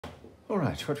All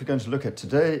right, what we're going to look at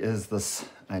today is this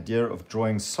idea of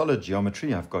drawing solid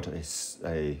geometry. I've got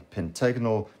a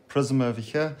pentagonal prism over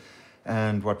here,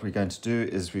 and what we're going to do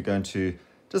is we're going to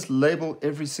just label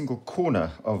every single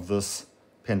corner of this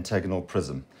pentagonal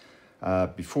prism.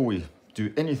 Before we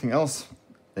do anything else,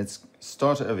 let's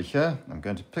start over here. I'm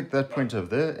going to pick that point over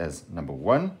there as number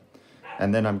 1,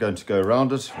 and then I'm going to go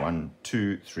around it 1,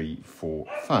 2, 3, 4,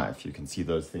 5. You can see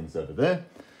those things over there.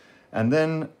 And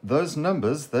then those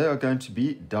numbers, they are going to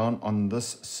be down on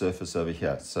this surface over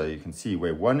here. So you can see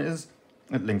where 1 is,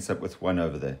 it links up with 1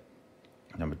 over there.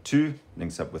 Number 2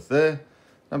 links up with there.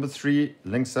 Number 3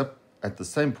 links up at the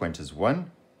same point as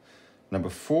 1. Number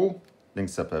 4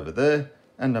 links up over there.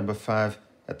 And number 5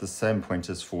 at the same point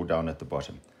as 4 down at the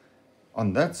bottom.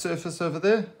 On that surface over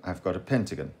there, I've got a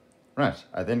pentagon. Right,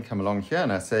 I then come along here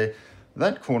and I say,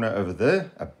 that corner over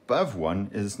there above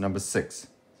 1 is number 6.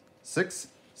 6,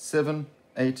 7,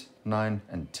 8, 9,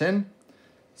 and 10.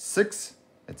 6,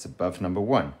 it's above number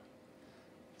 1.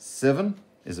 7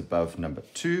 is above number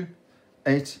 2.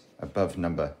 8 above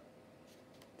number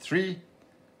 3.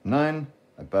 9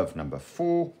 above number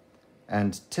 4.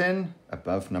 And 10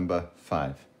 above number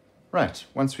 5. Right,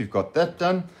 once we've got that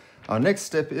done, our next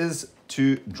step is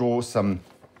to draw some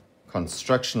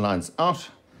construction lines out.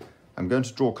 I'm going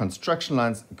to draw construction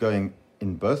lines going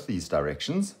in both these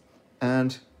directions,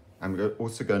 and I'm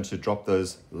also going to drop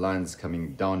those lines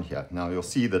coming down here. Now you'll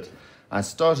see that I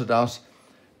started out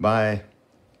by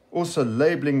also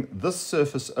labeling this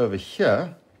surface over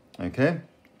here, okay?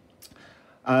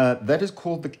 That is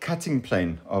called the cutting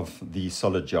plane of the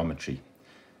solid geometry.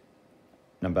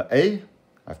 Number A,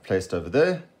 I've placed over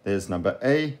there. There's number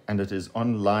A, and it is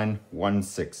on line 1,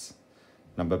 6.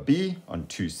 Number B on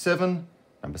 2, 7.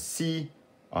 Number C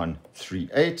on 3,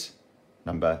 8.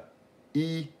 Number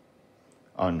E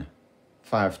on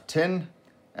 5, 10,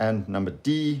 and number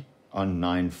D on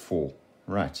 9, 4.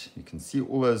 Right, you can see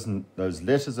all those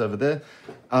letters over there.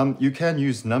 You can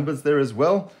use numbers there as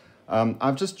well.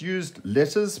 I've just used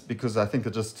letters because I think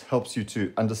it just helps you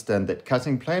to understand that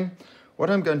cutting plane.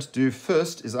 What I'm going to do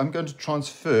first is I'm going to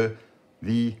transfer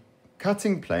the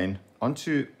cutting plane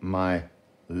onto my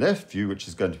left view, which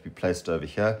is going to be placed over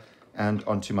here, and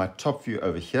onto my top view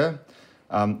over here.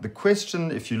 The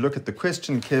question, if you look at the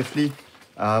question carefully,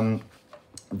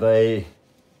 they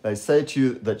say to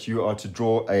you that you are to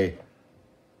draw a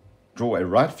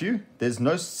right view. There's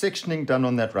no sectioning done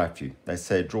on that right view. They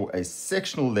say draw a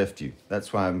sectional left view.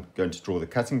 That's why I'm going to draw the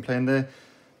cutting plane there.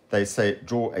 They say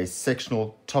draw a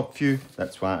sectional top view.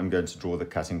 That's why I'm going to draw the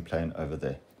cutting plane over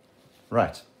there.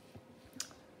 Right.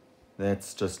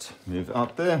 Let's just move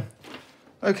out there.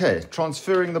 Okay,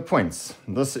 transferring the points.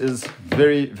 This is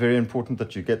very, very important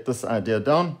that you get this idea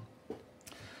down.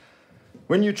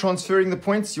 When you're transferring the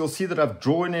points, you'll see that I've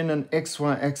drawn in an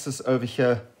XY axis over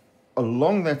here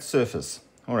along that surface.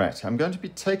 All right, I'm going to be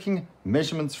taking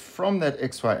measurements from that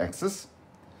XY axis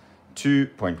to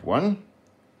point 1.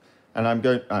 And I'm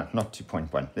going, not to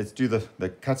point 1. Let's do the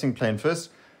cutting plane first.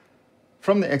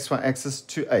 From the XY axis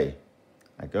to A.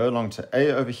 I go along to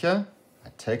A over here. I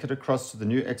take it across to the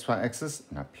new XY axis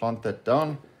and I plant that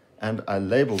down and I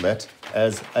label that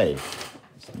as A.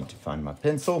 Just need to find my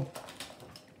pencil.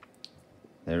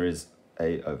 There is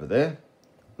A over there.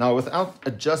 Now, without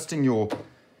adjusting your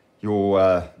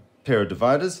pair of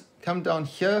dividers, come down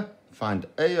here, find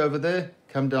A over there,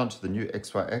 come down to the new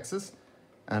XY axis,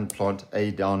 and plant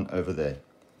A down over there.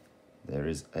 There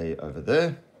is A over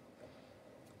there.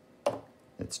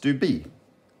 Let's do B.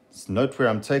 Just note where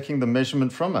I'm taking the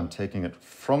measurement from. I'm taking it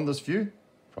from this view,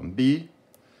 from B.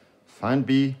 Find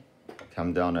B,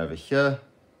 come down over here,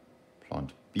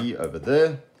 plant B over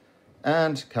there,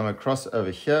 and come across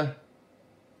over here,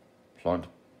 plant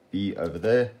B over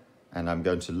there, and I'm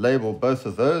going to label both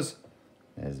of those.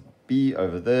 There's B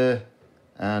over there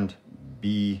and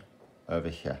B over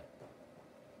here.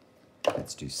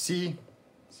 Let's do C,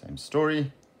 same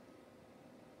story.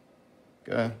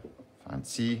 Go, find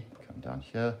C, come down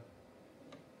here,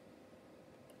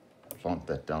 plant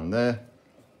that down there,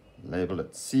 label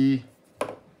it C.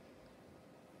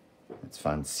 Let's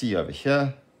find C over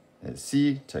here. There's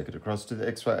C, take it across to the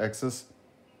XY axis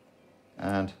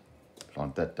and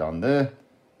plant that down there.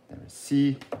 There is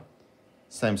C.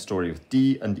 Same story with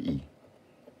D and E.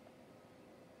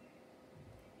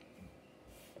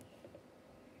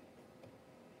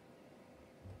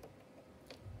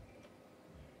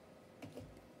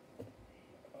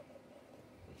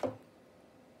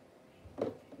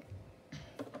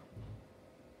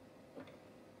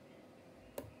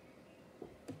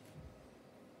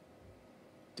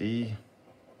 D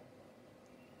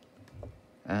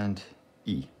and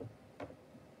E.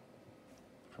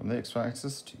 from the XY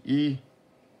axis to E,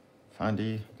 find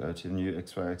E, go to the new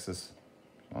XY axis,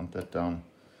 plant that down,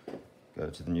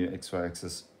 go to the new XY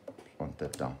axis, plant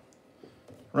that down.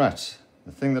 Right,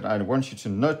 the thing that I want you to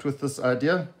note with this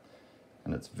idea,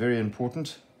 and it's very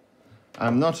important,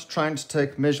 I'm not trying to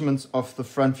take measurements off the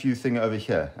front view thing over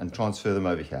here and transfer them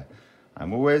over here.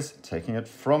 I'm always taking it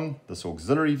from this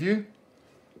auxiliary view,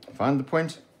 find the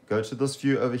point, go to this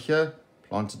view over here,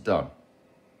 plant it down.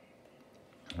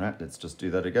 All right, let's just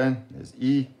do that again. There's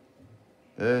E,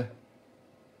 there,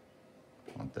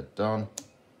 plant that down,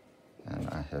 and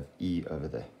I have E over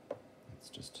there. Let's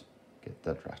just get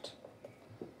that right.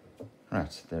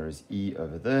 Right, there is E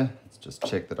over there. Let's just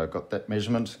check that I got that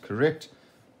measurement correct.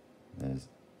 There's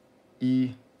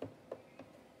E,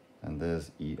 and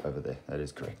there's E over there. That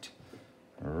is correct.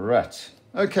 Right,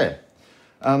 okay.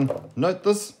 Note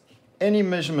this, any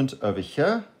measurement over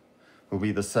here will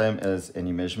be the same as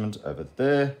any measurement over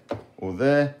there,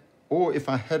 or if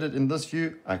I had it in this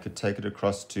view, I could take it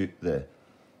across to there.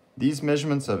 These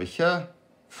measurements over here,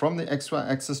 from the XY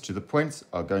axis to the points,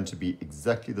 are going to be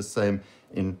exactly the same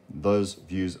in those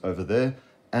views over there,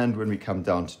 and when we come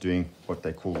down to doing what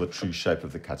they call the true shape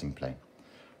of the cutting plane.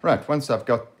 Right, once I've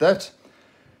got that,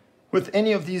 with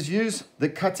any of these views, the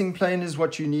cutting plane is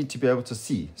what you need to be able to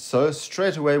see. So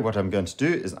straight away, what I'm going to do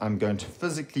is I'm going to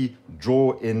physically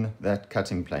draw in that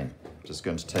cutting plane. I'm just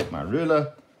going to take my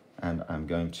ruler and I'm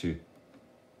going to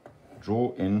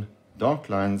draw in dark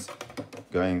lines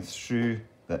going through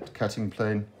that cutting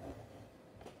plane,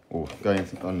 or going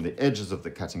on the edges of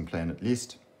the cutting plane at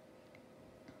least.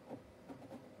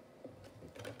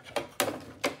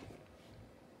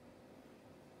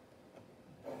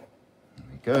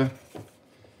 Go.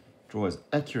 Draw as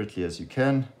accurately as you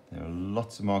can. There are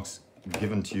lots of marks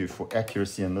given to you for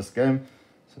accuracy in this game,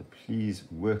 so please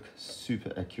work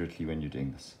super accurately when you're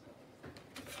doing this.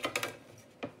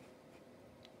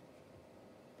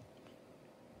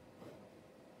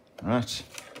 Right.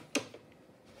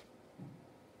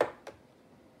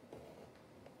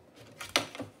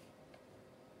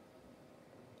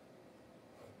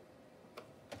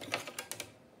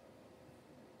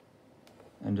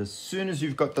 And as soon as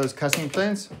you've got those cutting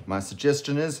planes, my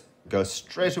suggestion is go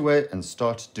straight away and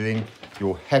start doing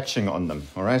your hatching on them,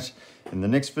 all right? In the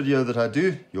next video that I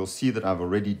do, you'll see that I've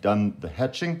already done the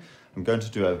hatching. I'm going to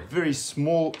do a very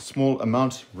small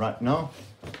amount right now.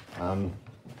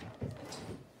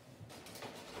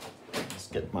 Let's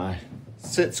get my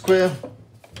set square.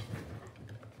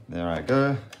 There I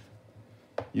go.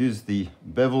 Use the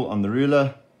bevel on the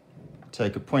ruler.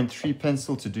 Take a 0.3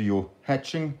 pencil to do your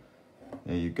hatching.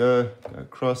 There you go, go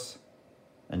across,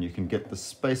 and you can get the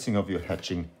spacing of your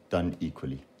hatching done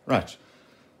equally. Right,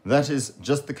 that is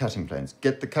just the cutting planes.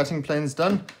 Get the cutting planes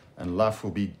done, and life will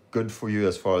be good for you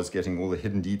as far as getting all the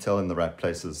hidden detail in the right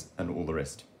places and all the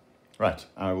rest. Right,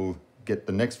 I will get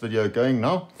the next video going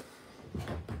now.